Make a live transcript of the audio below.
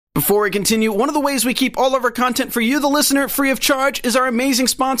Before we continue, one of the ways we keep all of our content for you, the listener, free of charge is our amazing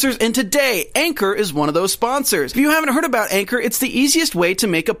sponsors, and today, Anchor is one of those sponsors. If you haven't heard about Anchor, it's the easiest way to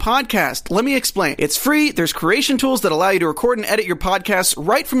make a podcast. Let me explain. It's free, there's creation tools that allow you to record and edit your podcasts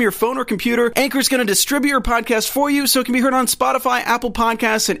right from your phone or computer. Anchor's going to distribute your podcast for you so it can be heard on Spotify, Apple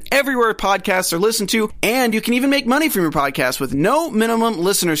Podcasts, and everywhere podcasts are listened to, and you can even make money from your podcast with no minimum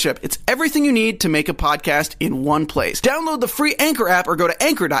listenership. It's everything you need to make a podcast in one place. Download the free Anchor app or go to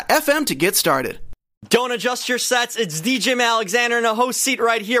anchor.fm to get started. Don't adjust your sets. It's DJ Alexander in the host seat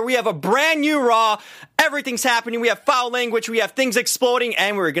right here. We have a brand new Raw. Everything's happening. We have foul language. We have things exploding.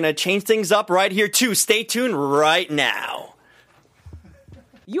 And we're going to change things up right here, too. Stay tuned right now.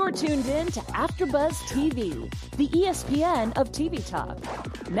 You're tuned in to AfterBuzz TV, the ESPN of TV talk.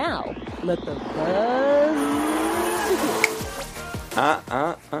 Now, let the buzz begin.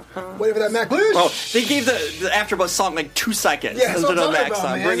 Wait for that Mac Lush. Oh, they gave the AfterBuzz song like 2 seconds. Yeah, that's what I'm talking about,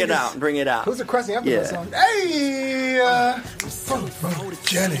 song. man. Bring it out. Bring it out. Who's requesting AfterBuzz song? Hey,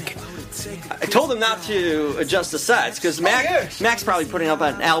 photogenic. I told him not to adjust the sets because Mac's probably putting up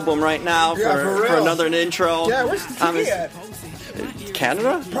an album right now for another intro. Yeah, where's the TV at?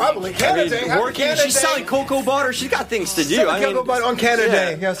 Canada? Probably Canada. I mean, working. Canada She's selling cocoa butter. She's got things to do. Cocoa butter on Canada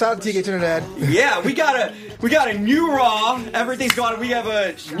Day. Yeah, shout out to TK Trinidad. Yeah, we got a new Raw. Everything's gone. We have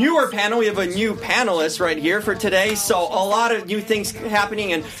a newer panel. We have a new panelist right here for today. So a lot of new things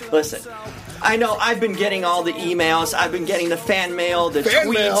happening. And listen, I know I've been getting all the emails. I've been getting the fan mail, the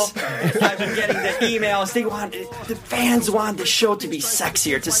tweets. I've been getting the emails. The fans want the show to be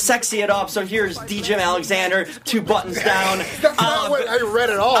sexier, to sexy it up. So here's DJ Alexander, 2 buttons down. That's not what I read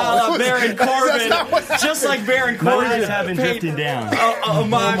at all. Baron Corbin, just like Baron Corbin. Mine have been drifting down.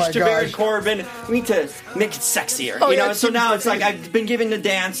 Homage to Baron Corbin. We need to make it sexier, you know. So now it's like I've been given the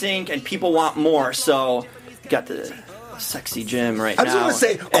dancing, and people want more. So got the sexy Jim right now. I just want to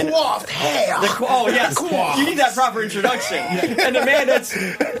say, coiffed hair. Oh, yes. You need that proper introduction. And the man that's,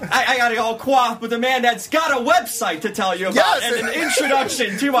 I got it all coiffed, but the man that's got a website to tell you about, and an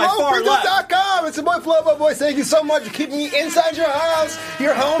introduction to my far left. FlowBeaters.com. It's your boy Flo, boys. Thank you so much for keeping me inside your house,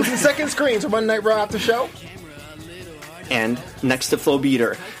 your homes, and second screens for Monday Night Raw after show. And next to Flo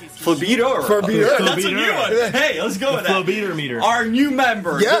Beater. Flo Beater? That's a new one. Hey, let's go with that. Flo Beater meter. Our new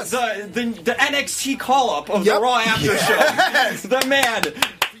member. Yes. The NXT call-up of the Raw After Show. The man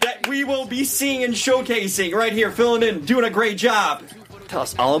that we will be seeing and showcasing right here, filling in, doing a great job. Tell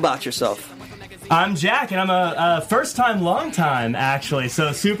us all about yourself. I'm Jack, and I'm a first-time, long-time, actually,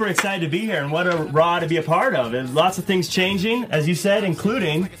 so super excited to be here, and what a Raw to be a part of. There's lots of things changing, as you said,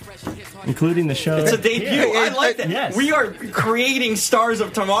 including the show. It's a debut. I like that. Yes. We are creating stars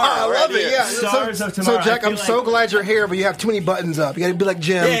of tomorrow. I love it, yeah. Stars of tomorrow. So, Jack, I'm so glad you're here, but you have too many buttons up. You gotta be like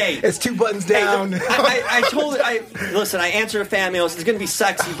Jim. Hey. It's 2 buttons down. Listen, I answer fan mails. It's going to be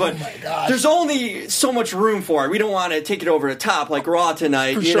sexy, but there's only so much room for it. We don't want to take it over the top like Raw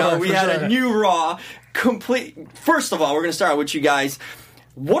tonight. We had a new Raw. First of all, we're going to start with you guys.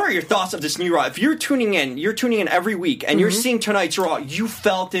 What are your thoughts of this new Raw? If you're tuning in every week, and you're seeing tonight's Raw, you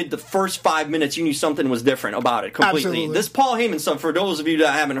felt it the first 5 minutes, you knew something was different about it completely. Absolutely. This Paul Heyman stuff, for those of you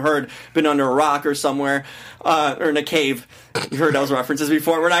that haven't heard, been under a rock or somewhere, or in a cave, you heard those references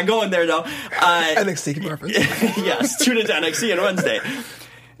before. We're not going there, though. NXT reference. Yes, tune into NXT on Wednesday.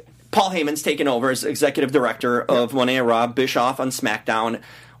 Paul Heyman's taken over as executive director of Monday Night Raw, Bischoff on SmackDown.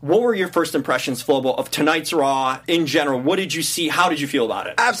 What were your first impressions, Flobo, of tonight's Raw in general? What did you see? How did you feel about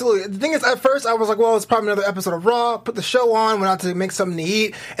it? Absolutely. The thing is, at first, I was like, well, it's probably another episode of Raw. Put the show on, went out to make something to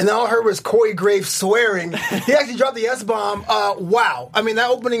eat, and then all I heard was Corey Graves swearing. He actually dropped the S-bomb. Wow. I mean,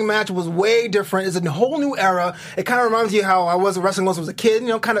 that opening match was way different. It's a whole new era. It kind of reminds you how I was wrestling once I was a kid,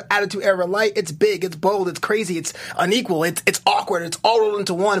 kind of Attitude Era light. It's big, it's bold, it's crazy, it's unequal, it's awkward, it's all rolled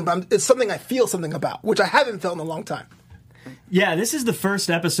into one, but it's something I feel something about, which I haven't felt in a long time. Yeah, this is the first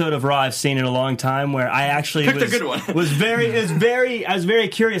episode of Raw I've seen in a long time where I actually picked a good one. I was very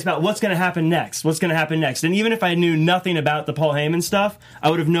curious about what's going to happen next. And even if I knew nothing about the Paul Heyman stuff, I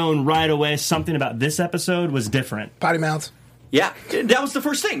would have known right away something about this episode was different. Potty mouths. Yeah, that was the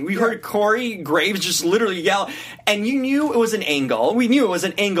first thing. We heard Corey Graves just literally yell, and you knew it was an angle. We knew it was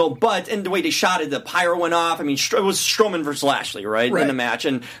an angle, but in the way they shot it, the pyro went off. I mean, it was Strowman versus Lashley, right, in the match,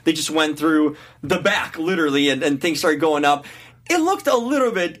 and they just went through the back, literally, and things started going up. It looked a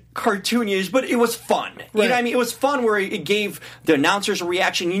little bit cartoonish, but it was fun. Right. You know what I mean? It was fun where it gave the announcers a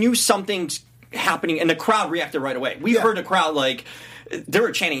reaction. You knew something's happening, and the crowd reacted right away. We heard the crowd, they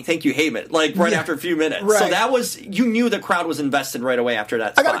were chanting "Thank you, Heyman," right after a few minutes. Right. So that was, you knew the crowd was invested right away after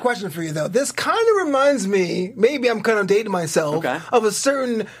that spot. I got a question for you, though. This kind of reminds me, maybe I'm kind of dating myself, of a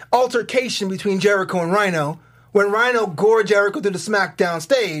certain altercation between Jericho and Rhino, when Rhino gored Jericho to the SmackDown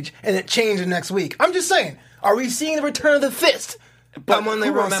stage, and it changed the next week. I'm just saying, are we seeing the return of the fist? But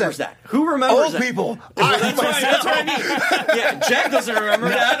who remembers that? Who remembers Old that? people. That's what I mean. Yeah, Jack doesn't remember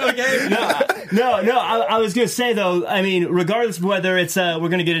that, okay? No. I was going to say, though, I mean, regardless of whether it's we're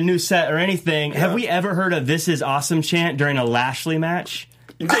going to get a new set or anything, have we ever heard a "This is awesome" chant during a Lashley match?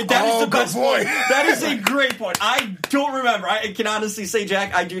 That is the best point. That is a great point. I don't remember. I can honestly say,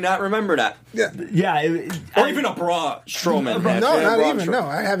 Jack, I do not remember that. Yeah. Or even a Braun Strowman match. No, not Braun even. Strowman. No,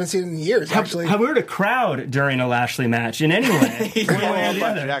 I haven't seen it in years, actually. Have we heard a crowd during a Lashley match in any way? One way or the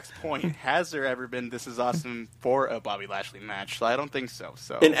other? Jack's point, has there ever been "This is awesome" for a Bobby Lashley match? So I don't think so.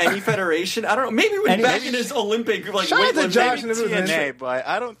 In any federation? I don't know. Maybe back in his Olympic Shout out to Josh and TNA, but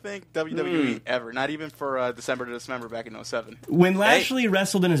I don't think WWE ever, not even for December to December back in 07. When Lashley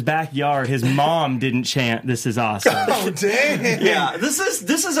wrestled in his backyard, his mom didn't chant "This is awesome." Oh, dang. Yeah, this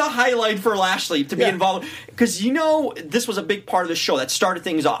is a highlight for Lashley to be involved, because this was a big part of the show that started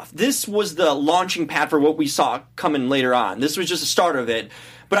things off. This was the launching pad for what we saw coming later on. This was just the start of it.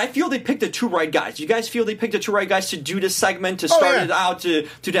 But I feel they picked the two right guys. You guys feel they picked the two right guys to do this segment, to start it out, to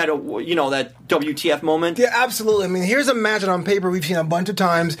that, that WTF moment? Yeah, absolutely. I mean, here's a match that on paper we've seen a bunch of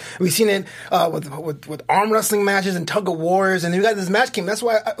times. We've seen it with arm wrestling matches and tug of wars, and you got this match came. That's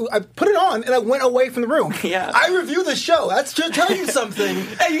why I put it on and I went away from the room. Yeah, I review the show. That's to tell you something.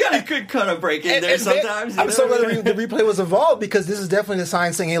 Hey, you got a good cut of break in there sometimes. I'm so glad the replay was involved, because this is definitely a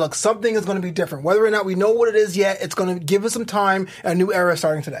sign saying, hey, look, something is going to be different. Whether or not we know what it is yet, it's going to give us some time, a new era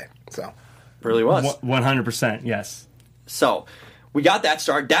starting today. So, really was 100%. Yes. So we got that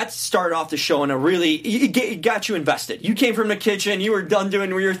start. That started off the show in a really it got you invested. You came from the kitchen. You were done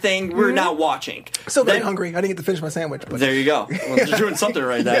doing your thing. We're now watching. Still very hungry. I didn't get to finish my sandwich. But. There you go. Well, you're doing something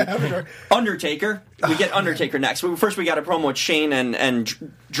right there. Yeah, sure. Undertaker. We get Undertaker next. First, we got a promo with Shane and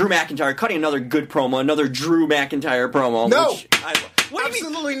Drew McIntyre cutting another good promo, another Drew McIntyre promo. No.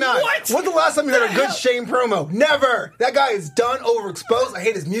 Absolutely not. What? When's the last time you heard a good Shane promo? Never. That guy is done, overexposed. I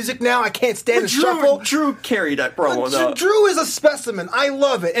hate his music now. I can't stand his shuffle. Drew carried that promo, though. Drew is a specimen. I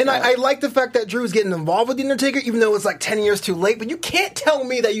love it. And I like the fact that Drew's getting involved with The Undertaker, even though it's like 10 years too late. But you can't tell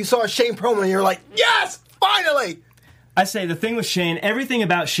me that you saw a Shane promo and you're like, yes, finally. I say the thing with Shane, everything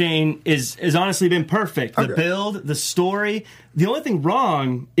about Shane is honestly been perfect. The build, the story. The only thing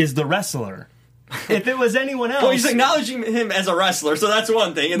wrong is the wrestler. If it was anyone else... Well, he's acknowledging him as a wrestler, so that's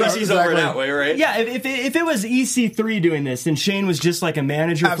one thing. At least he's over that way, right? Yeah, if it was EC3 doing this and Shane was just like a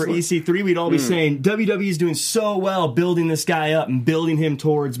manager for EC3, we'd all be saying, WWE's doing so well building this guy up and building him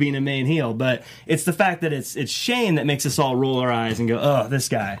towards being a main heel. But it's the fact that it's Shane that makes us all roll our eyes and go, oh, this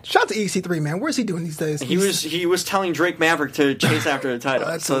guy. Shout out to EC3, man. Where's he doing these days? He was telling Drake Maverick to chase after the title.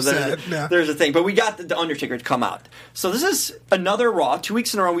 That's so sad. There's a thing. But we got the Undertaker to come out. So this is another Raw. 2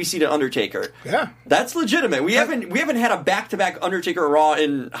 weeks in a row we see the Undertaker. Yeah. That's legitimate. We haven't had a back-to-back Undertaker Raw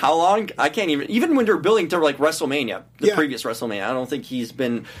in how long? I can't even when they're building to like WrestleMania, the previous WrestleMania. I don't think he's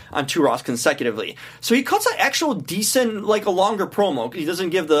been on 2 Raws consecutively. So he cuts an actual decent, like a longer promo. He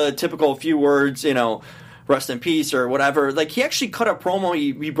doesn't give the typical few words, rest in peace or whatever. Like he actually cut a promo.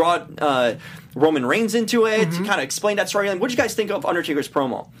 He brought Roman Reigns into it to kind of explain that storyline. What did you guys think of Undertaker's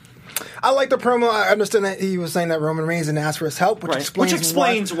promo? I like the promo. I understand that he was saying that Roman Reigns didn't ask for his help, which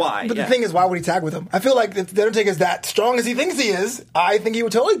explains why. But the thing is, why would he tag with him? I feel like if The Undertaker is that strong as he thinks he is, I think he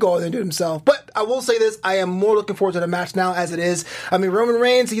would totally go there and do it himself. But I will say this, I am more looking forward to the match now as it is. I mean, Roman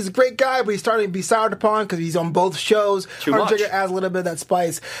Reigns, he's a great guy, but he's starting to be soured upon because he's on both shows. Undertaker adds a little bit of that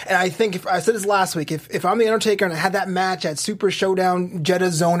spice. And I think, if I said this last week, if I'm The Undertaker and I had that match at Super Showdown,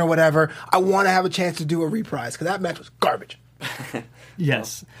 Jeddah Zone or whatever, I want to have a chance to do a reprise because that match was garbage.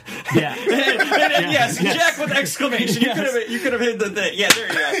 Yes. Yeah. Yes. Jack with exclamation. You could have hit the thing. Yeah, there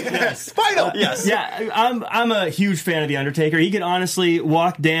you go. Yes. Final. Yes. Yeah, I'm a huge fan of The Undertaker. He could honestly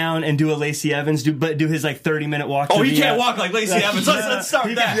walk down and do a Lacey Evans, do his like 30-minute walk. Oh, he can't walk like Lacey Evans. Let's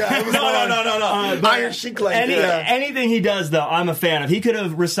start that. Yeah, No. Iron Sheik leg. Anything he does, though, I'm a fan of. He could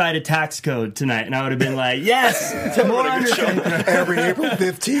have recited tax code tonight, and I would have been like, yes, more Undertaker. Every April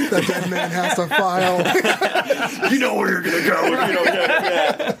 15th, a dead man has to file. You know where you're going to go if you don't get it.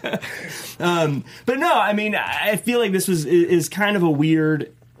 But no, I mean, I feel like this is kind of a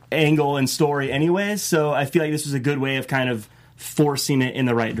weird angle and story anyways, so I feel like this was a good way of kind of forcing it in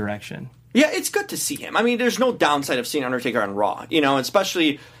the right direction. Yeah, it's good to see him. I mean, there's no downside of seeing Undertaker on Raw,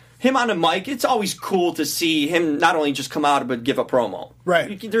 especially him on a mic. It's always cool to see him not only just come out but give a promo.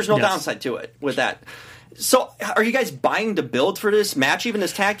 Right. There's no downside to it with that. So, are you guys buying the build for this match, even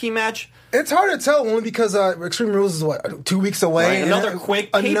this tag team match? It's hard to tell only because Extreme Rules is 2 weeks away. Right, another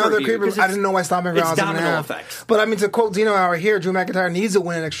quick pay-per-view. I didn't know why Stomping Grounds was going to have. Effects. But I mean, to quote Zeno Hour here, Drew McIntyre needs to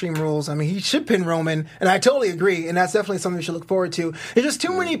win at Extreme Rules. I mean, he should pin Roman, and I totally agree. And that's definitely something we should look forward to. There's just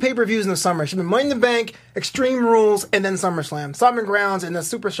too many pay-per-views in the summer. It should be Money in the Bank, Extreme Rules, and then SummerSlam. Stomping Grounds and the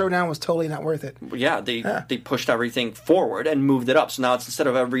Super Showdown was totally not worth it. Yeah, they pushed everything forward and moved it up. So now it's instead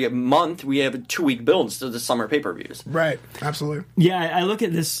of every month, we have 2-week builds to the summer pay-per-views. Right, absolutely. Yeah, I look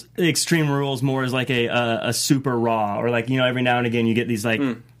at this Extreme Rules more as like a Super Raw, or like, every now and again you get these like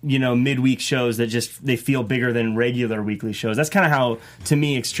midweek shows that just they feel bigger than regular weekly shows. That's kind of how, to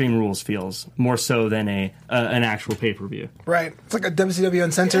me, Extreme Rules feels more so than an actual pay-per-view. Right, it's like a WCW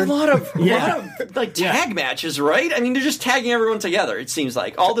Uncensored. A lot of like tag matches, right? I mean, they're just tagging everyone together. It seems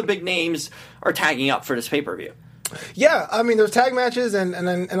like all the big names are tagging up for this pay-per-view. Yeah, I mean, there's tag matches, and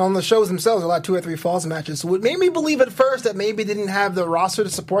on the shows themselves, a lot of 2 or 3 falls matches. So it made me believe at first that maybe they didn't have the roster to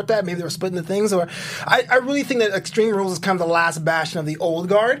support that. Maybe they were splitting the things. Or I really think that Extreme Rules is kind of the last bastion of the old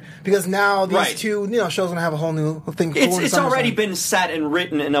guard, because now these two shows going to have a whole new thing. It's already been set and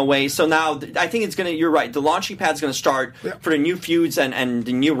written in a way. So now I think it's going to. You're right. The launching pad's going to start for the new feuds, and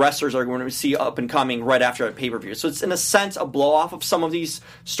the new wrestlers are going to see up and coming right after a pay-per-view. So it's in a sense a blow off of some of these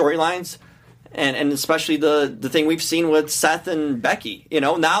storylines. And especially the thing we've seen with Seth and Becky,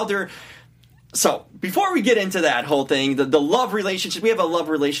 now they're... So, before we get into that whole thing, the love relationship, we have a love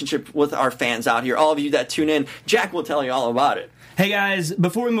relationship with our fans out here. All of you that tune in, Jack will tell you all about it. Hey guys,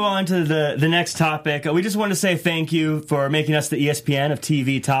 before we move on to the next topic, we just want to say thank you for making us the ESPN of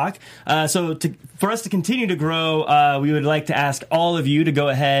TV Talk. For us to continue to grow, we would like to ask all of you to go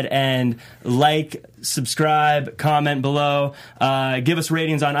ahead and like, subscribe, comment below, give us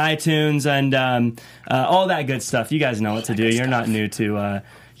ratings on iTunes, and all that good stuff. You guys know what to do. You're not new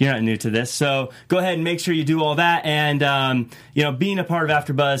to this, so go ahead and make sure you do all that. And being a part of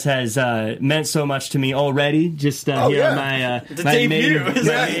AfterBuzz has meant so much to me already. Just here on my debut,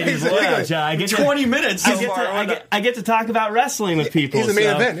 voyage. I get 20 minutes. I get to talk about wrestling with people. He's the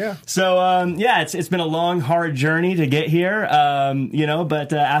main event, yeah. So it's been a long, hard journey to get here.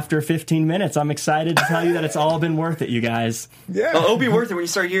 But after 15 minutes, I'm excited to tell you that it's all been worth it, you guys. Yeah, it'll be worth it when you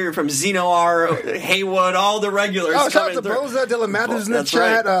start hearing from Zeno R, Haywood, all the regulars. Oh, shout out to Boza, Dylan Matthews in the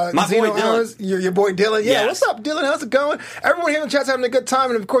chat. Right. My boy Dylan. Your boy Dylan. Yeah, yes. What's up, Dylan? How's it going? Everyone here in the chat's having a good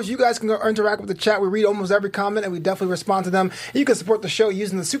time, and of course, you guys can go interact with the chat. We read almost every comment, and we definitely respond to them. You can support the show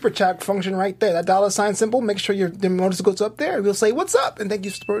using the super chat function right there. That $sign symbol. Make sure your notice goes up there, and we'll say, "What's up?" and thank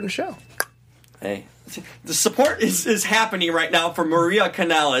you for supporting the show. Hey, the support is happening right now for Maria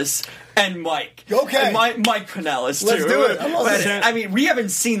Kanellis and Mike. Okay. And Mike Kanellis, too. Let's do it. I mean, we haven't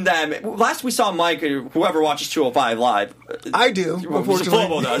seen them. Last we saw Mike, whoever watches 205 Live. I do, unfortunately.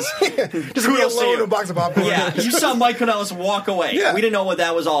 Flobo does. Just me alone in a box of popcorn. Yeah, you saw Mike Kanellis walk away. Yeah. We didn't know what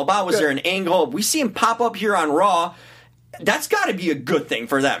that was all about. Was there an angle? We see him pop up here on Raw. That's got to be a good thing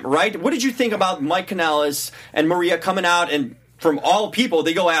for them, right? What did you think about Mike Kanellis and Maria coming out, and from all people,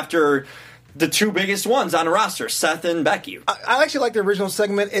 they go after the 2 biggest ones on the roster, Seth and Becky? I actually like the original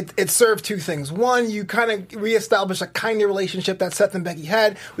segment. It served 2 things. One, you kind of reestablish a kind of relationship that Seth and Becky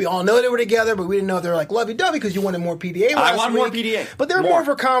had. We all know they were together, but we didn't know they were like lovey-dovey because you wanted more PDA last I want week. more PDA. But they were more of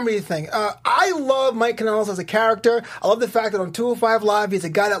a comedy thing. I love Mike Kanellis as a character. I love the fact that on 205 Live, he's a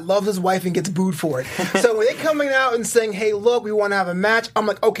guy that loves his wife and gets booed for it. So when they're coming out and saying, hey, look, we want to have a match, I'm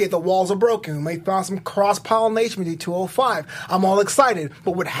like, okay, the walls are broken. We might find some cross-pollination with 205. I'm all excited.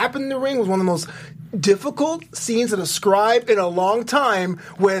 But what happened in the ring was one of the most difficult scenes to describe in a long time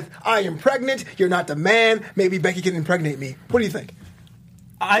with, I am pregnant, you're not the man, maybe Becky can impregnate me. What do you think?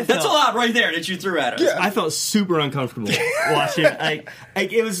 That's a lot right there that you threw at us. Yeah. I felt super uncomfortable watching it.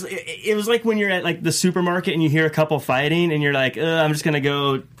 It was like when you're at like the supermarket and you hear a couple fighting and you're like, I'm just gonna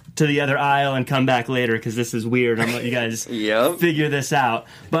go to the other aisle and come back later because this is weird. I'm gonna let you guys figure this out.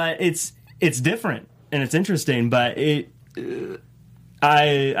 But it's different and it's interesting. But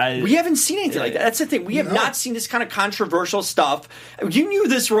we haven't seen anything like that. That's the thing. We have not seen this kind of controversial stuff. You knew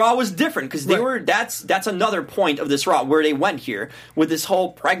this Raw was different because they were. That's another point of this Raw where they went here with this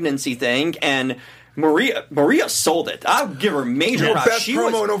whole pregnancy thing, and Maria sold it. I'll give her major props. Best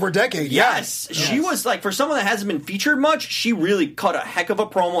promo in over a decade. Yes, she was like, for someone that hasn't been featured much, she really cut a heck of a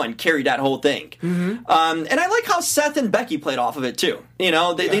promo and carried that whole thing. Mm-hmm. And I like how Seth and Becky played off of it too.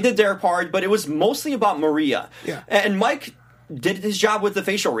 They did their part, but it was mostly about Maria. Yeah. And Mike did his job with the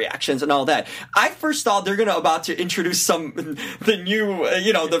facial reactions and all that. I first thought they're about to introduce the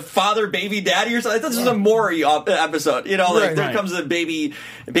new, the father baby daddy or something. This is a Maury episode. There comes the baby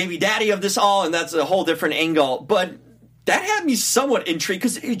daddy of this all, and that's a whole different angle. But that had me somewhat intrigued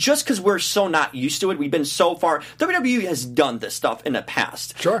because we're so not used to it. We've been so far. WWE has done this stuff in the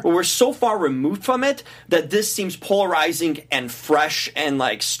past. Sure. But we're so far removed from it that this seems polarizing and fresh and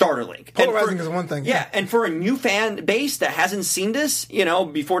like startling. Polarizing is one thing. Yeah, and for a new fan base that hasn't seen this,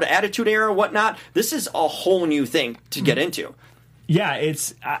 before the Attitude Era or whatnot, this is a whole new thing to get into. Yeah,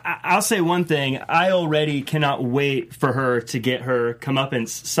 I'll say one thing. I already cannot wait for her to get her comeuppance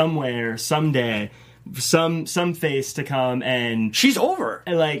somewhere, someday. Some face to come, and she's over.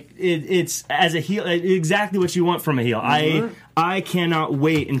 Like it's as a heel, exactly what you want from a heel. Mm-hmm. I cannot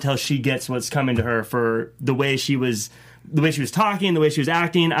wait until she gets what's coming to her for the way she was talking, the way she was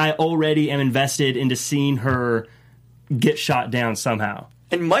acting. I already am invested into seeing her get shot down somehow.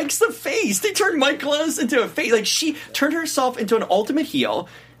 And Mike's the face. They turned Mike Kanellis into a face. Like, she turned herself into an ultimate heel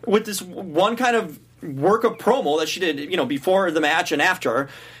with this one kind of work of promo that she did, before the match and after.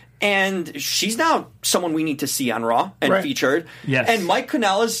 And she's now someone we need to see on Raw and featured. Yes. And Mike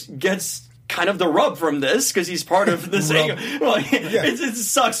Kanellis gets kind of the rub from this because he's part of this angle. Well, it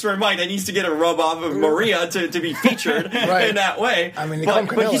sucks for Mike that needs to get a rub off of Maria to be featured in that way. I mean,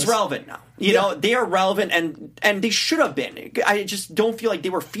 but he's relevant now. You know, they are relevant, and they should have been. I just don't feel like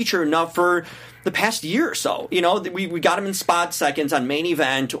they were featured enough for the past year or so. We got them in spot seconds on Main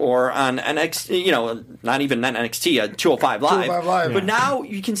Event or on NXT, not even NXT, 205 Live. 205 Live. But now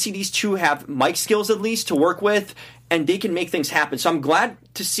you can see these two have mic skills at least to work with, and they can make things happen. So I'm glad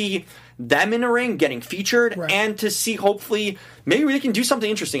to see them in the ring getting featured and to see hopefully maybe they can do something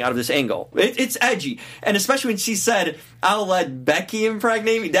interesting out of this angle. It's edgy, and especially when she said I'll let Becky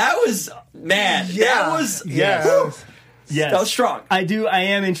impregnate me. That was that was Yes. That was strong. I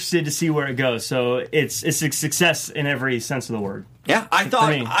am interested to see where it goes. So it's a success in every sense of the word. Yeah, I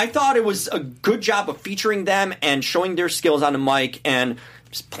thought it was a good job of featuring them and showing their skills on the mic and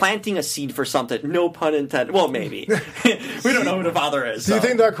planting a seed for something. No pun intended. Well, maybe. We don't know who the father is. Do you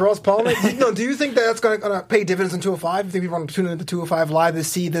think that cross-pollinate? No, do you think that's going to pay dividends in 205? Do you think people want to tune into 205 Live to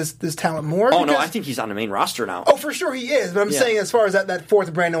see this talent more? Oh, no, I think he's on the main roster now. Oh, for sure he is. But I'm saying as far as that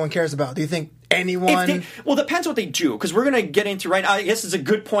fourth brand no one cares about, do you think anyone... Well, depends what they do, because we're going to get into, right, I guess it's a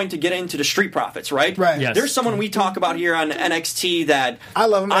good point to get into the Street Profits, right? Right. Yes. There's someone we talk about here on NXT that... I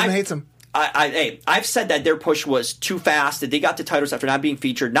love him, everyone hates him. I've said that their push was too fast, that they got the titles after not being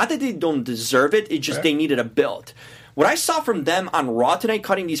featured. Not that they don't deserve it, it's just they needed a build. What I saw from them on Raw tonight,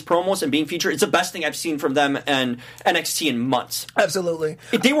 cutting these promos and being featured, it's the best thing I've seen from them and NXT in months. Absolutely.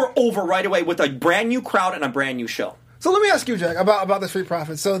 They were over right away with a brand new crowd and a brand new show. So let me ask you, Jack, about the Street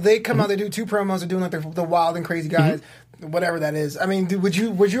Profits. So they come out, they do two promos, they're doing like the wild and crazy guys, whatever that is. I mean, was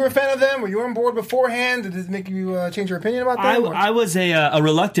you a fan of them? Were you on board beforehand? Did this make you change your opinion about them? I was a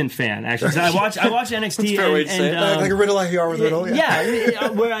reluctant fan, actually. So I watched NXT like a Riddle like you are with Riddle.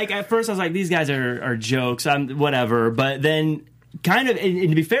 Where like at first I was like, these guys are jokes, whatever. But then kind of, and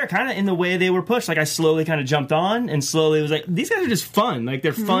to be fair, kind of in the way they were pushed, like I slowly kind of jumped on and slowly was like, these guys are just fun. Like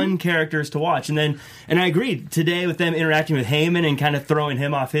they're fun characters to watch. And I agreed today with them interacting with Heyman and kind of throwing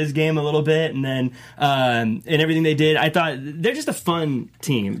him off his game a little bit, and then and everything they did, I thought they're just a fun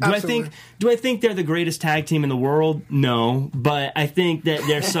team. Do I think they're the greatest tag team in the world? No, but I think that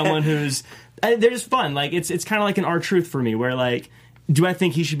they're someone who's they're just fun. Like it's kind of like an R-Truth for me, where like, do I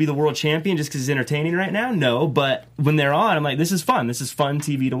think he should be the world champion just because he's entertaining right now? No, but when they're on, I'm like, this is fun. This is fun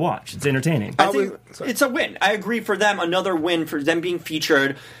TV to watch. It's entertaining. I think it's a win. I agree for them. Another win for them being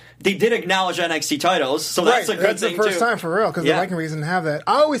featured. They did acknowledge NXT titles, so that's a good thing, too. That's the first time for real, because the Viking reason to have that.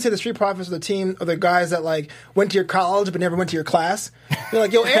 I always say the Street Profits are the team of the guys that like went to your college but never went to your class. You're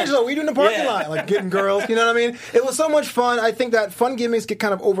like, yo, Angelo, what are you doing in the parking lot? Like getting girls, you know what I mean? It was so much fun. I think that fun gimmicks get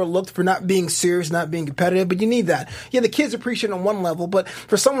kind of overlooked for not being serious, not being competitive, but you need that. Yeah, the kids appreciate it on one level, but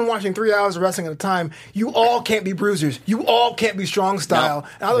for someone watching 3 hours of wrestling at a time, you all can't be bruisers. You all can't be strong style.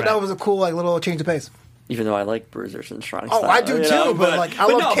 And I thought that was a cool like little change of pace. Even though I like bruisers and strong style. Oh, I do too, but like I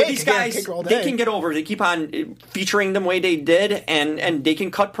love cake. These guys, cake all day. They can get over. They keep on featuring them the way they did, and they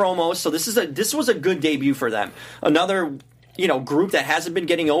can cut promos. So this was a good debut for them. Another group that hasn't been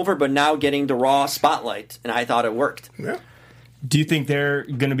getting over, but now getting the Raw spotlight, and I thought it worked. Yeah. Do you think they're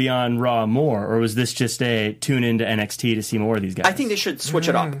going to be on Raw more, or was this just a tune into NXT to see more of these guys? I think they should switch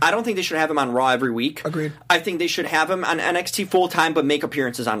it up. I don't think they should have them on Raw every week. Agreed. I think they should have them on NXT full time, but make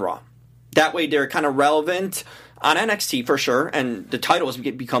appearances on Raw. That way they're kind of relevant on NXT for sure, and the titles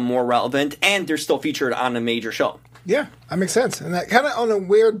become more relevant, and they're still featured on a major show. Yeah, that makes sense. And that kind of on a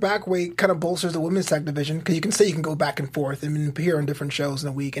weird back way kind of bolsters the women's tag division, because you can say you can go back and forth and appear on different shows in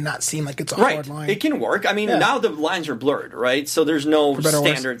a week and not seem like it's a hard line. It can work. I mean, now the lines are blurred, right? So there's no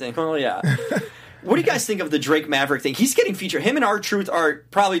standard thing. Oh, yeah. What do you guys think of the Drake Maverick thing? He's getting featured. Him and R-Truth are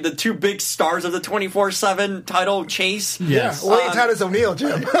probably the two big stars of the 24/7 title chase. Yes. Yeah. Well, ain't Titus O'Neil,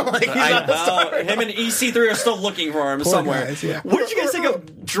 Jim. Like, he's not a star. Him and EC3 are still looking for him somewhere. Guys, yeah. What did you guys think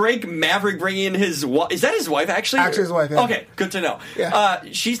of Drake Maverick bringing in his wife? Is that his wife, actually? Actually his wife, yeah. Okay, good to know. Yeah.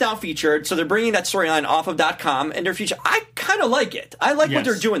 She's now featured, so they're bringing that storyline off of .com, and they're featured. I kind of like it. I like what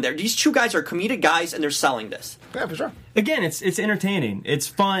they're doing there. These two guys are comedic guys, and they're selling this. Yeah, for sure. Again, it's entertaining. It's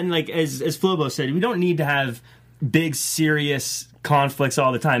fun. Like as Flobo said, we don't need to have big serious conflicts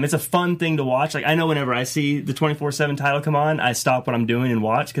all the time. It's a fun thing to watch. Like I know whenever I see the 24/7 title come on, I stop what I'm doing and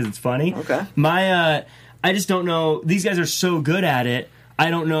watch because it's funny. Okay. I just don't know. These guys are so good at it. I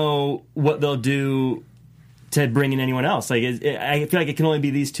don't know what they'll do to bring in anyone else. Like I feel like it can only be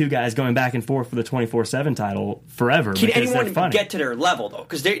these two guys going back and forth for the 24/7 title forever. Can anyone get to their level though?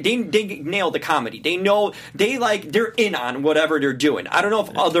 Because they nail the comedy. They know they're in on whatever they're doing. I don't know if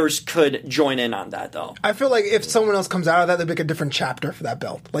others could join in on that though. I feel like if someone else comes out of that, they'd make a different chapter for that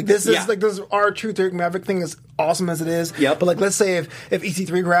belt. Like this is this R-Truth Drake Maverick thing is awesome as it is. Yep. But like let's say if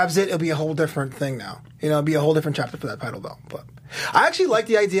EC3 grabs it, it'll be a whole different thing now. You know, it'll be a whole different chapter for that title though. But I actually like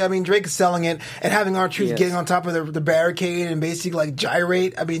the idea. I mean, Drake is selling it and having R-Truth getting on top of the barricade and basically like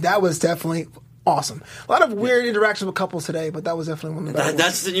gyrate. I mean, that was definitely awesome. A lot of weird interactions with couples today, but that was definitely one of the better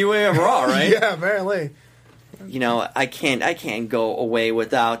That's the new way of Raw, right? Yeah, apparently. You know, I can't go away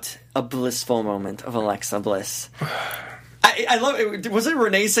without a blissful moment of Alexa Bliss. I love it. Wasn't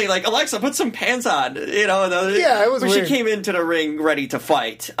Renee say like, Alexa, put some pants on? You know, yeah, it was when weird. she came into the ring ready to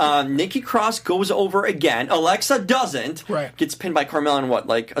fight. Nikki Cross goes over again. Alexa doesn't. Right. Gets pinned by Carmella in what,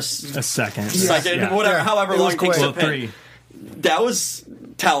 like a second. Whatever, however It long was it takes quick. to pin. That was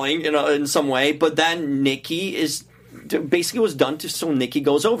telling, you know, in some way. But then Nikki basically was done so Nikki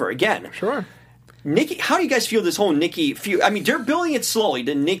goes over again. Sure. Nikki, how do you guys feel this whole Nikki feud? I mean, they're building it slowly.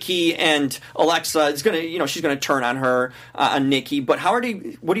 The Nikki and Alexa is gonna, you know, she's gonna turn on her, on Nikki. But what do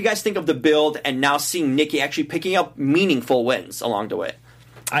you guys think of the build and now seeing Nikki actually picking up meaningful wins along the way?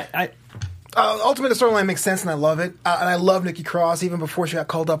 Ultimately, the storyline makes sense, and I love it. And I love Nikki Cross, even before she got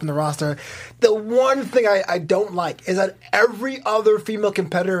called up in the roster. The one thing I don't like is that every other female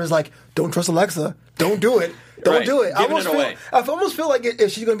competitor is like, don't trust Alexa. Don't do it. Don't do it. I almost feel like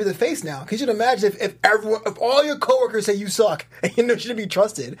if she's going to be the face now. Because you can imagine if all your coworkers say you suck and you know she shouldn't be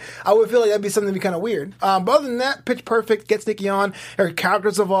trusted, I would feel like that'd be something to be kind of weird. But other than that, Pitch Perfect gets Nikki on. Her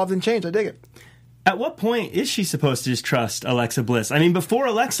character's evolved and changed. I dig it. At what point is she supposed to just trust Alexa Bliss? I mean, before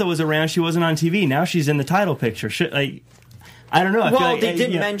Alexa was around, she wasn't on TV. Now she's in the title picture. I don't know. I feel like, they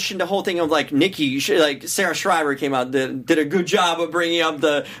did mention the whole thing of like Nikki, like Sarah Schreiber came out, did a good job of bringing up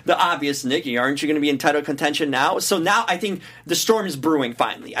the obvious Nikki. Aren't you going to be in title contention now? So now I think the storm is brewing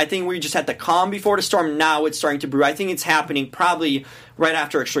finally. I think we just had the calm before the storm. Now it's starting to brew. I think it's happening probably right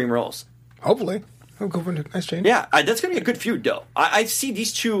after Extreme Rules. Hopefully. We'll go for a nice change. Yeah, that's going to be a good feud, though. I see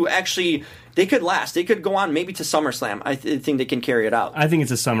these two actually, they could last. They could go on maybe to SummerSlam. I think they can carry it out. I think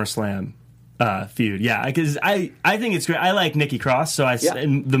it's a SummerSlam feud, yeah, because I think it's great. I like Nikki Cross, so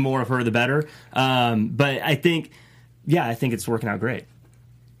the more of her, the better. But I think it's working out great.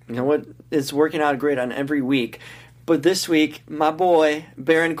 You know what? It's working out great on every week. But this week, my boy,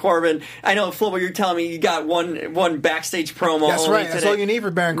 Baron Corbin, I know, Flobo, you're telling me you got one backstage promo. That's right. Today. That's all you need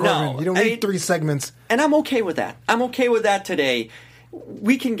for Baron Corbin. You don't need 3 segments. And I'm okay with that. I'm okay with that today.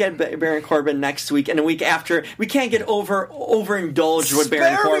 We can get Baron Corbin next week and the week after. We can't get overindulged with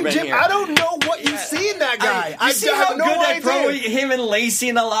Baron Corbin Jim, here. I don't know what you see in that guy. I see how no good idea. that promo, him and Lacey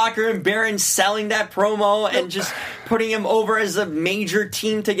in the locker and Baron selling that promo and just putting him over as a major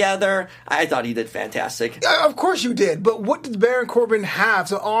team together. I thought he did fantastic. Of course you did, but what does Baron Corbin have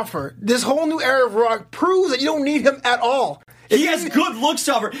to offer? This whole new era of Rock proves that you don't need him at all. He has good looks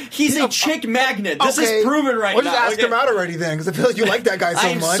to offer. He's a chick magnet. This is proven right now. Well, just ask him out already then, because I feel like you like that guy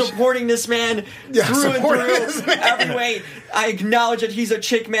so much. I'm supporting this man through and through. Every way. I acknowledge that he's a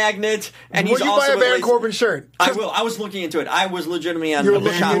chick magnet, and he's also. Will you buy a Baron Corbin shirt? I will. I was looking into it. I was legitimately on the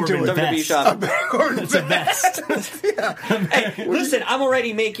WWE shop. It's a vest. Hey, listen, I'm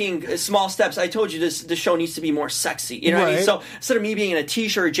already making small steps. I told you the show needs to be more sexy. You know what I mean? So instead of me being in a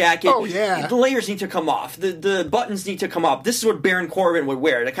t-shirt, jacket, the layers need to come off. The buttons need to come off. This is what Baron Corbin would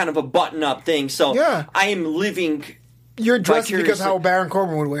wear, the kind of a button-up thing. So I am living. You're dressed because how Baron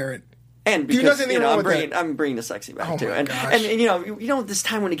Corbin would wear it. And because I'm bringing the sexy back too, and you know this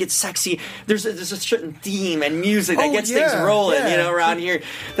time when it gets sexy, there's a certain theme and music that gets things rolling, around here,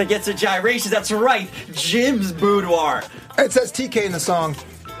 that gets a gyration. That's right, Jim's boudoir. It says TK in the song.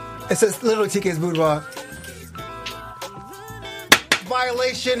 It says literally TK's boudoir.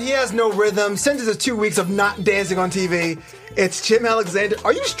 Violation. He has no rhythm. Sentences 2 weeks of not dancing on TV. It's Jim Alexander.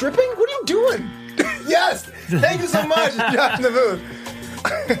 Are you stripping? What are you doing? Yes! Thank you so much, Josh in the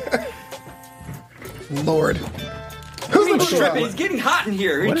booth. Lord. Who's the stripping? It's getting hot in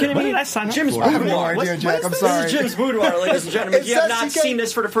here. Are you kidding what me? did I sign up Jim's for? I have no Boudoir. idea, Jack. I'm This sorry. is Jim's Boudoir, ladies and gentlemen. If you have It not says seen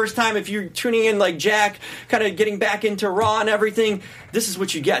this for the first time, if you're tuning in like Jack, kind of getting back into Raw and everything, this is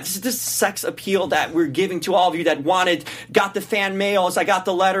what you get. This is this sex appeal that we're giving to all of you that got the fan mails. I got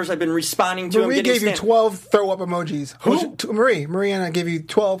the letters. I've been responding to them. Marie gave you 12 throw-up emojis. Who? Mariana gave you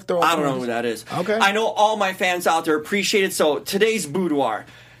 12 throw-up emojis. I don't know who that is. Okay. I know all my fans out there appreciate it. So today's Boudoir.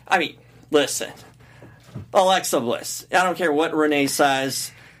 I mean, listen. Alexa Bliss. I don't care what Renee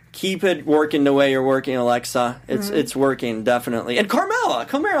says. Keep it working the way you're working, Alexa. It's working, definitely. And Carmella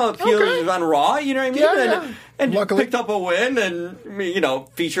appeared on Raw, you know what I mean? Yeah, and luckily. picked up a win and,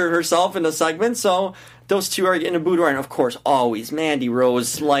 featured herself in the segment. So those two are getting a boudoir. And, of course, always Mandy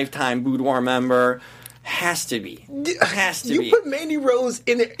Rose, lifetime boudoir member. Has to be. Has to be. You put Mandy Rose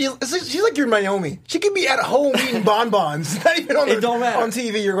in it. She's like your Naomi. She could be at home eating bonbons. Not even on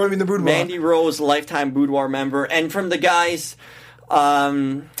TV. You're going to be in the boudoir. Mandy Rose, lifetime boudoir member. And from the guys,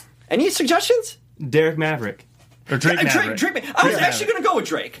 any suggestions? Derek Maverick. Or Drake Maverick. Drake. I was actually going to go with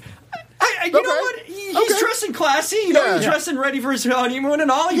Drake. You know what? He's dressing classy. He's dressing ready for his honeymoon and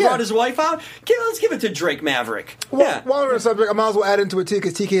all. He brought his wife out. Okay, let's give it to Drake Maverick. While we're on the subject, I might as well add into it too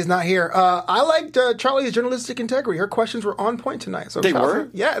because TK is not here. I liked Charlie's journalistic integrity. Her questions were on point tonight. So they were?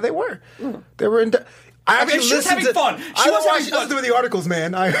 Yeah, they were. They were in. I actually she was having fun. I listened to the articles,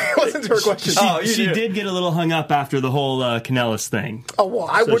 man. I listened to her questions. She did get a little hung up after the whole Canellis thing. Oh, well,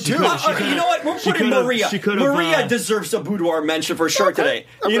 I would too. You know what? We'll put in Maria. Maria deserves a boudoir mention for sure today.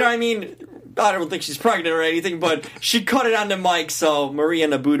 Okay. You know what I mean? I don't think she's pregnant or anything, but she cut it on the mic, so Maria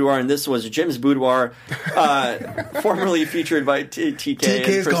in the boudoir, and this was Jim's Boudoir, formerly featured by TK.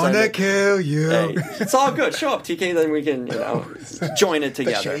 TK's gonna kill you. Hey, it's all good. Show up, TK, then we can join it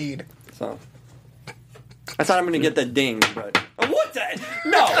together. The shade. So I thought I'm going to get the ding, but what the?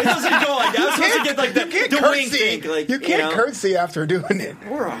 No, it doesn't go like that. I'm supposed to get like the wing thing. Like, you can't curtsy after doing it.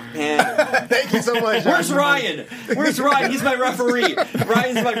 Man. Thank you so much. Where's Ryan? Where's Ryan? He's my referee.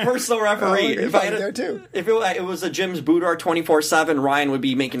 Ryan's my personal referee. If I had there too. If it was a Jim's Boudoir 24/7, Ryan would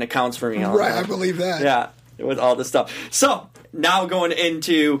be making accounts for me. Right, I believe that. Yeah, with all this stuff. So now going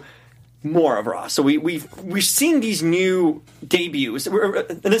into more of Raw. So we've seen these new debuts,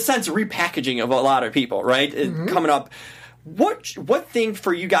 in a sense, repackaging of a lot of people, right? Coming up. What thing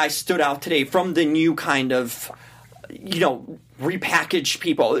for you guys stood out today from the new kind of, repackaged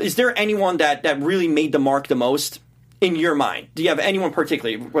people? Is there anyone that really made the mark the most in your mind? Do you have anyone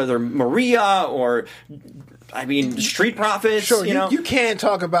particularly, whether Maria or, Street Profits? Sure, you can't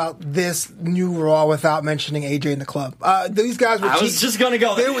talk about this new Raw without mentioning AJ in the club. These guys were I was just going to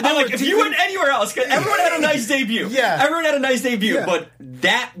go. If you went anywhere else, everyone had a nice debut. Yeah. Everyone had a nice debut, but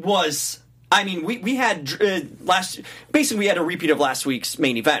that was... we had we had a repeat of last week's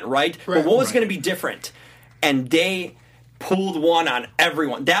main event, right? But what was going to be different? And they pulled one on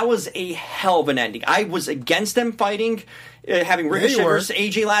everyone. That was a hell of an ending. I was against them fighting, having Ricochet versus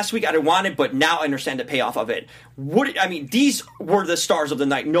AJ last week. I didn't want it, but now I understand the payoff of it. These were the stars of the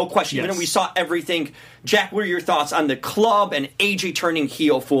night, no question. Yes. Even though we saw everything. Jack, what are your thoughts on the club and AJ turning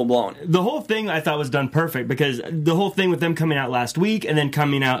heel full blown? The whole thing I thought was done perfect because the whole thing with them coming out last week and then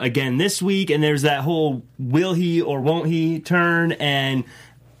coming out again this week, and there's that whole will he or won't he turn, and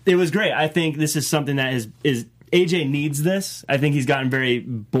it was great. I think this is something that is AJ needs this. I think he's gotten very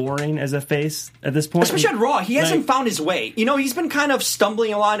boring as a face at this point. Especially on Raw. He hasn't found his way. He's been kind of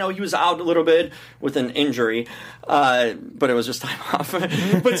stumbling a lot. I know he was out a little bit with an injury, but it was just time off.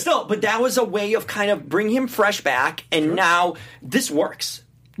 But that was a way of kind of bringing him fresh back, and now this works.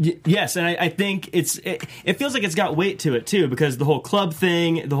 Yes, and I think it feels like it's got weight to it, too, because the whole club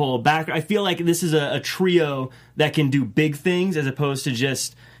thing, the whole back... I feel like this is a trio that can do big things as opposed to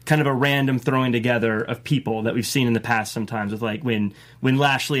just kind of a random throwing together of people that we've seen in the past sometimes with when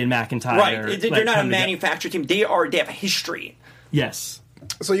Lashley and McIntyre... Right, they're not a manufactured team. They have a history. Yes.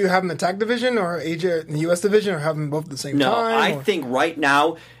 So you have them in the tag division or AJ in the U.S. division or have them both at the same time? No, I think right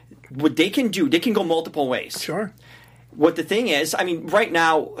now what they can do, they can go multiple ways. Sure. What the thing is, right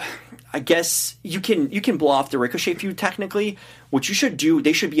now, I guess you can blow off the Ricochet feud technically. What you should do,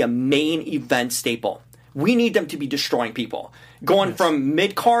 they should be a main event staple. We need them to be destroying people. Going from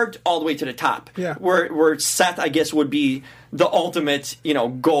mid-card all the way to the top. Yeah. Where Seth, I guess, would be the ultimate,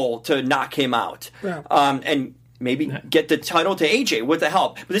 goal to knock him out. Yeah. And maybe get the title to AJ with the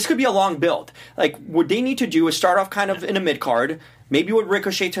help. But this could be a long build. What they need to do is start off kind of in a mid-card. Maybe what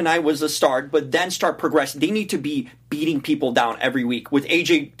Ricochet tonight was the start, but then start progressing. They need to be beating people down every week. With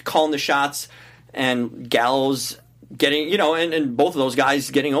AJ calling the shots and Gallows getting, and both of those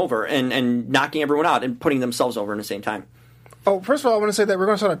guys getting over and knocking everyone out and putting themselves over in the same time. Oh, first of all, I want to say that we're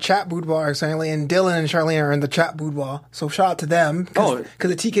going to start a chat boudoir, apparently, and Dylan and Charlene are in the chat boudoir. So shout out to them, because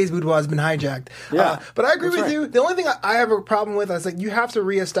the TK's boudoir has been hijacked. Yeah, but I agree with you. The only thing I have a problem with is you have to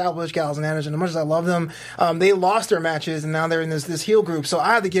reestablish Gallows and Anderson. As much as I love them, they lost their matches, and now they're in this heel group. So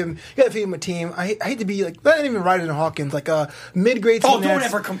I have to give them, you got to feed them a team. I hate to be not even Ryder and Hawkins, a mid-grade team. Oh, don't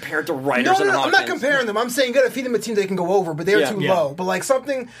ever compare to Ryder and Hawkins. I'm not comparing them. I'm saying you got to feed them a team they can go over, but they're too low. But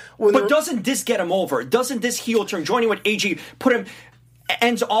something. But doesn't this get them over? Doesn't this heel turn, joining with AJ, put him.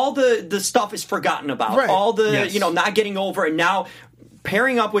 And all the stuff is forgotten about. Right. All the, not getting over, and now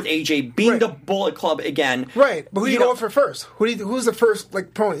pairing up with AJ, being the Bullet Club again. Right. But who do you go for first? Who's the first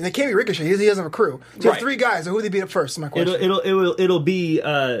opponent? And it can't be Ricochet. He doesn't have a crew. So you have three guys. So who do they beat up first? Is my question. It'll be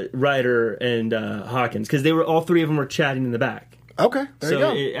Ryder and Hawkins, because all three of them were chatting in the back. Okay, there you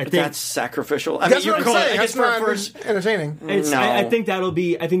go. I think that's sacrificial. That's what I'm saying. That's not entertaining. I think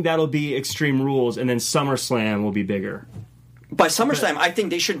that'll be Extreme Rules, and then SummerSlam will be bigger. By SummerSlam, I think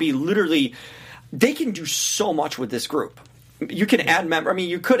they should be literally. They can do so much with this group. You can add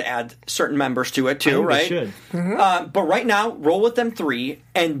you could add certain members to it too, right? They should. Mm-hmm. But right now, roll with them three,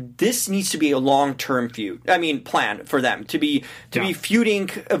 and this needs to be a long-term feud. Plan for them to be feuding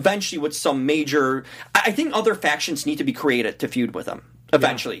eventually with some major. I think other factions need to be created to feud with them.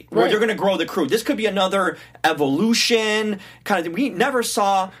 Eventually, where they're going to grow the crew. This could be another evolution kind of thing. We never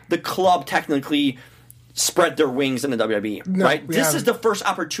saw the club technically spread their wings in the WWE, right? This is the first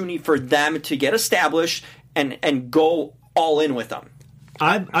opportunity for them to get established and go all in with them.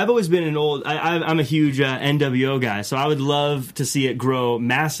 I've always been I'm a huge NWO guy, so I would love to see it grow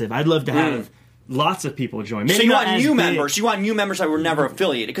massive. I'd love to have lots of people join. Maybe so you want new members. You want new members that were never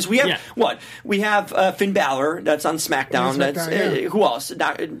affiliated. Because we have, We have Finn Balor, that's on SmackDown. Who else?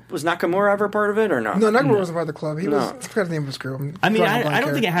 Was Nakamura ever part of it, or no? No, Nakamura wasn't part of the club. He was, I forgot the name of his crew. I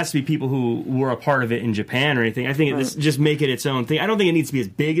don't think it has to be people who were a part of it in Japan or anything. I think it just make it its own thing. I don't think it needs to be as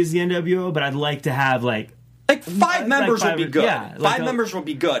big as the NWO, but I'd like to have five members would be good. Yeah, five members would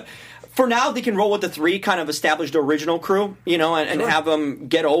be good. For now, they can roll with the three, kind of establish the original crew, and have them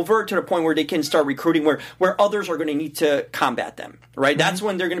get over to the point where they can start recruiting where others are going to need to combat them, right? Mm-hmm. That's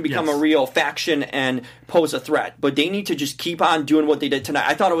when they're going to become a real faction and pose a threat. But they need to just keep on doing what they did tonight.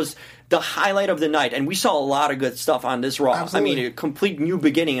 I thought it was the highlight of the night, and we saw a lot of good stuff on this Raw. Absolutely. A complete new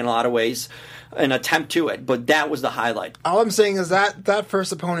beginning in a lot of ways. An attempt to it, but that was the highlight. All I'm saying is that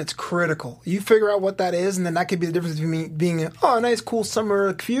first opponent's critical. You figure out what that is, and then that could be the difference between being a nice, cool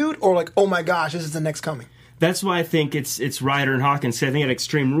summer feud, or oh my gosh, this is the next coming. That's why I think it's Ryder and Hawkins. I think at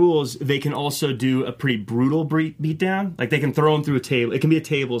Extreme Rules, they can also do a pretty brutal beatdown. They can throw them through a table. It can be a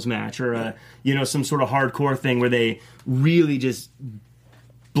tables match or some sort of hardcore thing where they really just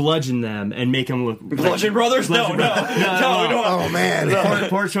bludgeon them and make them look Bludgeon Brothers? No. Oh man,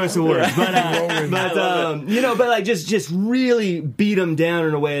 poor choice of words. But just really beat them down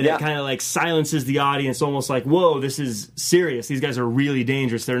in a way that kind of silences the audience. Almost whoa, this is serious. These guys are really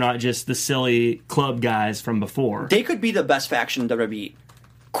dangerous. They're not just the silly club guys from before. They could be the best faction in WWE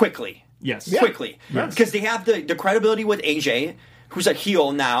quickly. Yes, quickly because they have the credibility with AJ. Who's a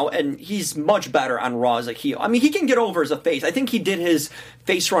heel now, and he's much better on Raw as a heel. He can get over as a face. I think he did his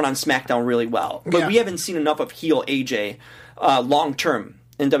face run on SmackDown really well. But we haven't seen enough of heel AJ long-term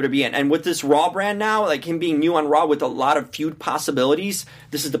in WWE. And with this Raw brand now, him being new on Raw with a lot of feud possibilities,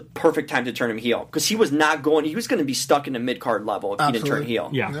 this is the perfect time to turn him heel. Because he was going to be stuck in the mid-card level if he didn't turn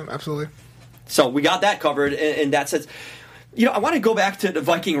heel. Yeah, absolutely. So we got that covered in that sense. I want to go back to the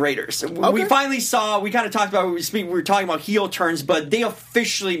Viking Raiders. Okay. We finally saw, we kind of talked about, we were talking about heel turns, but they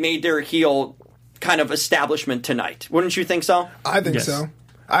officially made their heel kind of establishment tonight. Wouldn't you think so? I think so.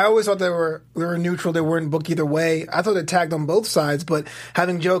 I always thought they were neutral. They weren't booked either way. I thought they tagged on both sides, but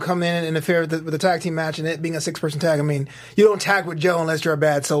having Joe come in and interfere with the tag team match and it being a 6-person tag, you don't tag with Joe unless you're a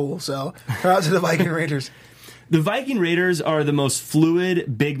bad soul. So, shout out to the Viking Raiders. The Viking Raiders are the most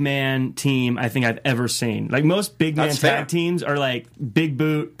fluid big man team I think I've ever seen. Most big man tag teams are big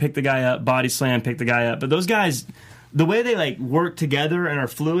boot, pick the guy up, body slam, pick the guy up. But those guys, the way they work together and are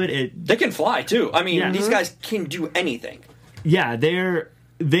fluid, they can fly too. These guys can do anything. Yeah, they are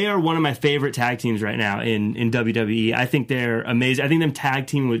one of my favorite tag teams right now in WWE. I think they're amazing. I think them tag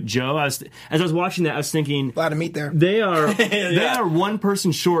team with Joe. As I was watching that, I was thinking, a lot of meat there. They are they are one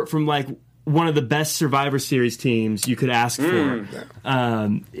person short from one of the best Survivor Series teams you could ask for.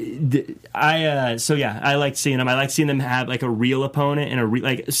 I like seeing them. I like seeing them have a real opponent and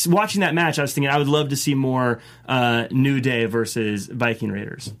watching that match. I was thinking I would love to see more New Day versus Viking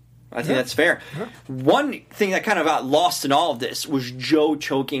Raiders. I think that's fair. One thing that kind of got lost in all of this was Joe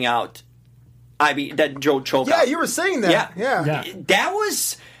choking out that Joe choked Yeah, out. you were saying that. Yeah.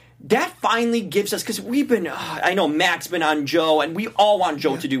 That finally gives us, because we've been, I know Mac's been on Joe, and we all want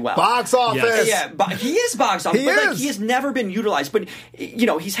Joe to do well. Box office. Yeah, but he is box office. He has never been utilized. But,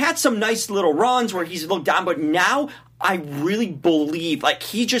 he's had some nice little runs where he's looked down, but now I really believe,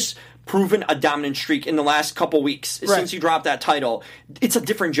 he just proven a dominant streak in the last couple weeks since he dropped that title. It's a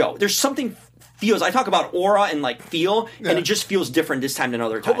different Joe. There's something feels. I talk about aura and feel, and it just feels different this time than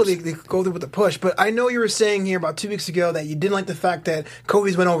other times. Hopefully they go through with the push. But I know you were saying here about 2 weeks ago that you didn't like the fact that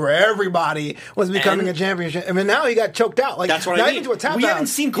Kofi's went over everybody, was becoming a championship. I mean, now he got choked out. That's what I mean. We haven't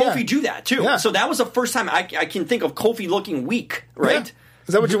seen Kofi do that, too. Yeah. So that was the first time I can think of Kofi looking weak, right? Yeah.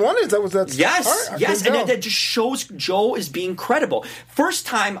 Is that what you wanted? Is that what that's? Yes, right, yes, and that just shows Joe is being credible. First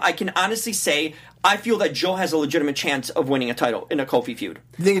time I can honestly say I feel that Joe has a legitimate chance of winning a title in a Kofi feud.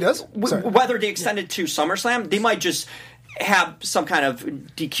 You think he does? Whether they extend it to SummerSlam, they might just have some kind of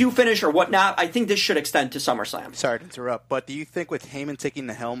DQ finish or whatnot. I think this should extend to SummerSlam. Sorry to interrupt, but do you think with Heyman taking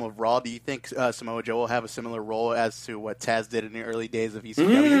the helm of Raw, do you think Samoa Joe will have a similar role as to what Taz did in the early days of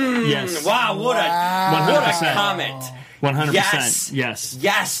ECW? Yes. Wow, what a comment. 100%.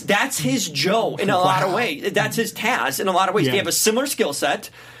 Yes, that's his Joe in a lot of ways. That's his Taz in a lot of ways. Yeah. They have a similar skill set.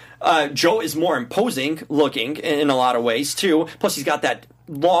 Joe is more imposing looking in a lot of ways, too. Plus, he's got that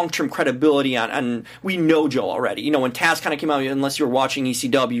long-term credibility on we know Joe already. When Taz kind of came out, unless you were watching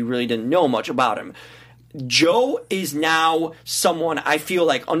ECW, you really didn't know much about him. Joe is now someone I feel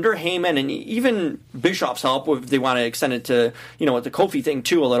like under Heyman and even Bischoff's help, if they want to extend it to, with the Kofi thing,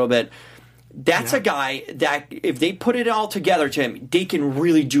 too, a little bit. That's a guy that, if they put it all together to him, they can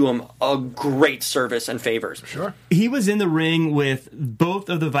really do him a great service and favors. Sure. He was in the ring with both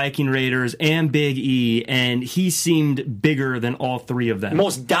of the Viking Raiders and Big E, and he seemed bigger than all three of them.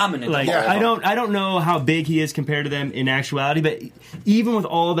 Most dominant. I don't know how big he is compared to them in actuality, but even with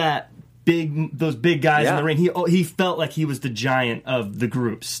all those big guys in the ring, he felt like he was the giant of the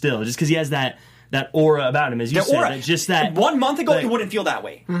group still, just because he has that aura about him, as you said. Just that 1 month ago, it wouldn't feel that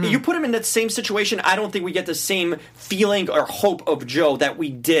way. Mm-hmm. You put him in that same situation, I don't think we get the same feeling or hope of Joe that we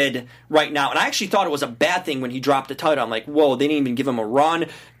did right now. And I actually thought it was a bad thing when he dropped the title. I'm like, whoa, they didn't even give him a run.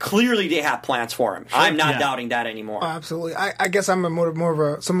 Clearly, they have plans for him. I'm not doubting that anymore. Oh, absolutely. I guess I'm more of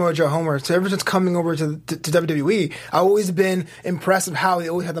a Samoa Joe homer. So ever since coming over to WWE, I've always been impressed with how he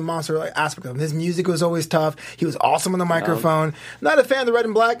always had the monster aspect of him. His music was always tough. He was awesome on the microphone. Not a fan of the red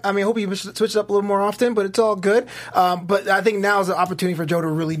and black. I mean, I hope he switched up a little more often, but it's all good. But I think now is an opportunity for Joe to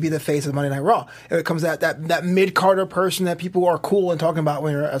really be the face of Monday Night Raw. It comes that mid-Carter person that people are cool and talking about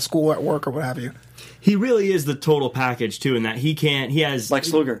when you're at school or at work or what have you. He really is the total package too, in that he has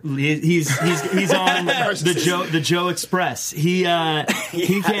Lex Luger. He's on the Joe Express. He can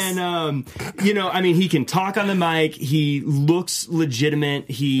he can talk on the mic. He looks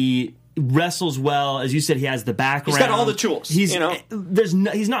legitimate. He wrestles well, as you said. He has the background. He's got all the tools. He's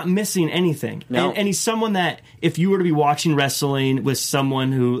not missing anything. No. And he's someone that if you were to be watching wrestling with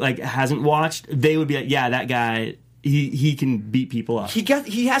someone who hasn't watched, they would be like, yeah, that guy. He can beat people up.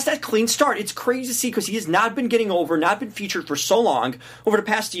 He has that clean start. It's crazy to see because he has not been getting over, not been featured for so long over the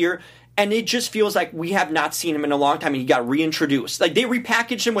past year, and it just feels like we have not seen him in a long time, and he got reintroduced. Like they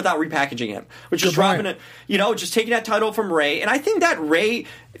repackaged him without repackaging him, which is dropping it. Just taking that title from Ray, and I think that Ray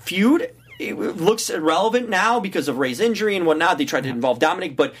feud. It looks irrelevant now because of Ray's injury and whatnot. They tried to involve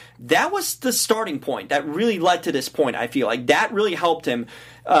Dominic, but that was the starting point that really led to this point. I feel like that really helped him,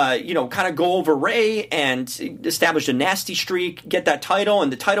 kind of go over Ray and establish a nasty streak, get that title,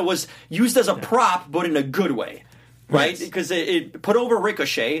 and the title was used as a prop, but in a good way. Right? Because it put over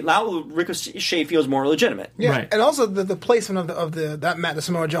Ricochet. Now Ricochet feels more legitimate. Yeah, right. And also the placement of the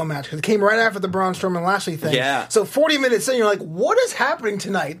Samoa Joe match, because it came right after the Braun Strowman Lashley thing. Yeah. So 40 minutes in, you're like, what is happening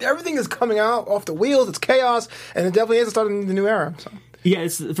tonight? Everything is coming out off the wheels. It's chaos, and it definitely is starting the new era. So. Yeah,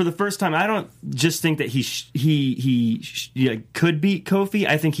 it's for the first time. I don't just think that he could beat Kofi.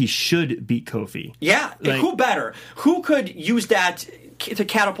 I think he should beat Kofi. Yeah, who better? Who could use that to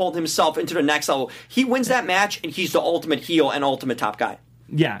catapult himself into the next level? He wins that match, and he's the ultimate heel and ultimate top guy.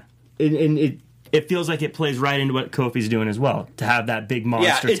 Yeah, and it feels like it plays right into what Kofi's doing as well, to have that big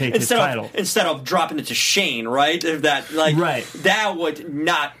monster take his title. Instead of dropping it to Shane, right? That would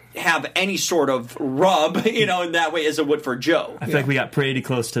not have any sort of rub, in that way as it would for Joe. I feel like we got pretty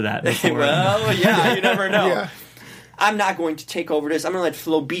close to that before. Well, yeah, you never know. Yeah. I'm not going to take over this. I'm going to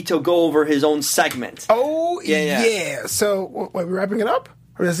let Flobito go over his own segment. Oh, yeah. So, we're wrapping it up?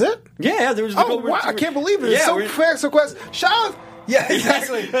 Or is it? Yeah, there was wow, I can't believe it. It's so fast. So, shout out. Yeah,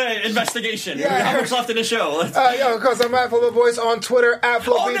 exactly. Hey, investigation. Yeah. How much left in the show? Of course, I'm at Flubber Voice on Twitter, at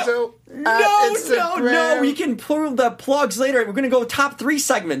Flobito. No, we can pull the plugs later. We're going to go top 3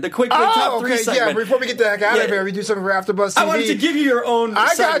 segment, the quick top 3 segment. Yeah, before we get the heck out of here, we do something for AfterBuzz TV. I wanted to give you your own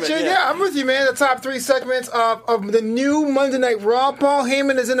I segment. got you. Yeah, I'm with you, man. The top 3 segments of the new Monday Night Raw. Paul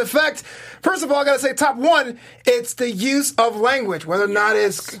Heyman is in effect. First of all, I got to say, top 1, it's the use of language. Whether or not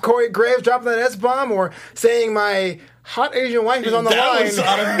it's Corey Graves dropping that S-bomb or saying my hot Asian wife is on the line. That was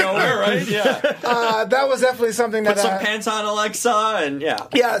out of nowhere, right? Yeah. That was definitely something that... Put some pants on, Alexa, and yeah.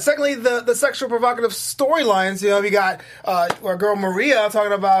 Yeah, secondly, the sexual provocative storylines. You know, we got our girl Maria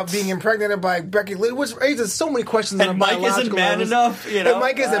talking about being impregnated by Becky Lynch, which raises so many questions. And Mike isn't man enough, you know? And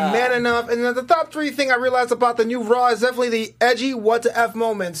Mike isn't man enough. And then the top 3 thing I realized about the new Raw is definitely the edgy what the F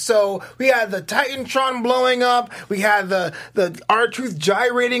moments. So we had the Titantron blowing up. We had the R-Truth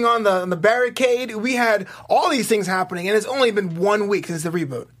gyrating on the barricade. We had all these things happening. And it's only been 1 week since the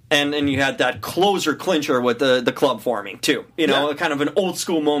reboot. And you had that clincher with the club forming, too. You know, kind of an old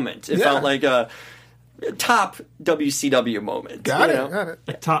school moment. It felt like a top WCW moment. Got it.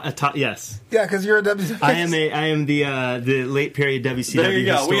 A top, yes. Yeah, because you're a WCW. I am the late period WCW. There you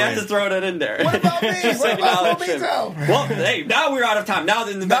go. Historian. We had to throw that in there. What about me? What about Flobito? Well, hey, now we're out of time. Now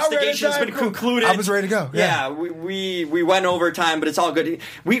the investigation has been concluded. I was ready to go. Yeah, we went over time, but it's all good.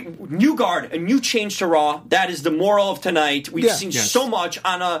 New guard, a new change to Raw. That is the moral of tonight. We've seen so much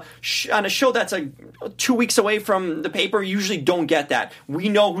on a show that's 2 weeks away from the paper. You usually don't get that. We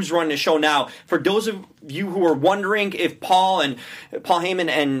know who's running the show now. For those of you who are wondering if Paul Heyman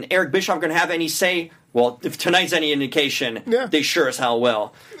and Eric Bischoff are going to have any say, well, if tonight's any indication, they sure as hell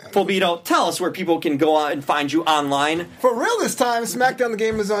will. Flobito, tell us where people can go out and find you online. For real this time, SmackDown the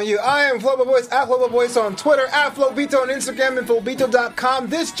Game is on you. I am Flubber Voice, at Flubber Voice on Twitter, at Flobito on Instagram, and Flobito.com.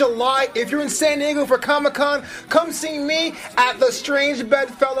 This July, if you're in San Diego for Comic-Con, come see me at the Strange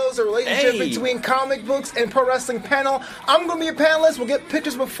Bedfellows, a relationship between comic books and pro wrestling panel. I'm going to be a panelist. We'll get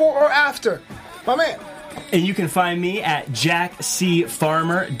pictures before or after. My man. And you can find me at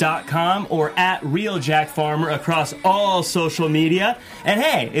jackcfarmer.com or at realjackfarmer across all social media. And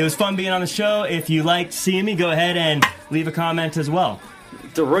hey, it was fun being on the show. If you liked seeing me, go ahead and leave a comment as well.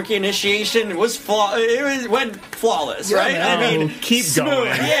 The rookie initiation was it went flawless, right? Man. I mean, keep smooth. going.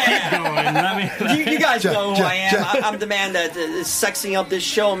 Yeah. Keep going. You guys know who I am. I'm the man that is sexing up this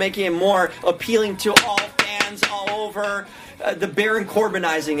show, making it more appealing to all fans all over. The Baron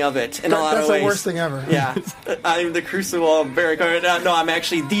Corbinizing of it in a lot of ways. That's the worst thing ever. Yeah. I'm the Crucible of Baron Corbin. No, I'm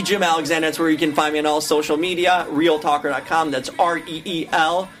actually the Jim Alexander. That's where you can find me on all social media. RealTalker.com. That's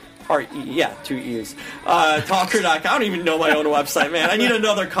REEL. Yeah, 2 E's. Talker.com. I don't even know my own website, man. I need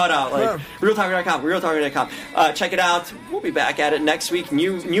another cutout. RealTalker.com. RealTalker.com. Check it out. We'll be back at it next week.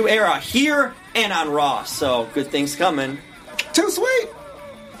 New era here and on Raw. So good things coming. Too sweet.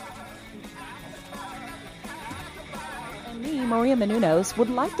 Me, Maria Menounos, would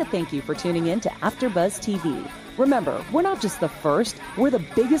like to thank you for tuning in to AfterBuzz TV. Remember, we're not just the first, we're the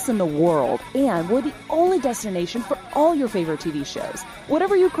biggest in the world, and we're the only destination for all your favorite TV shows.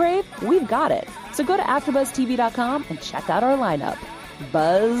 Whatever you crave, we've got it. So go to AfterBuzzTV.com and check out our lineup.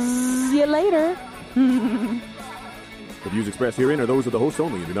 Buzz you later. The views expressed herein are those of the hosts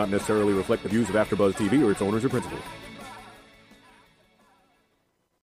only and do not necessarily reflect the views of AfterBuzz TV or its owners or principals.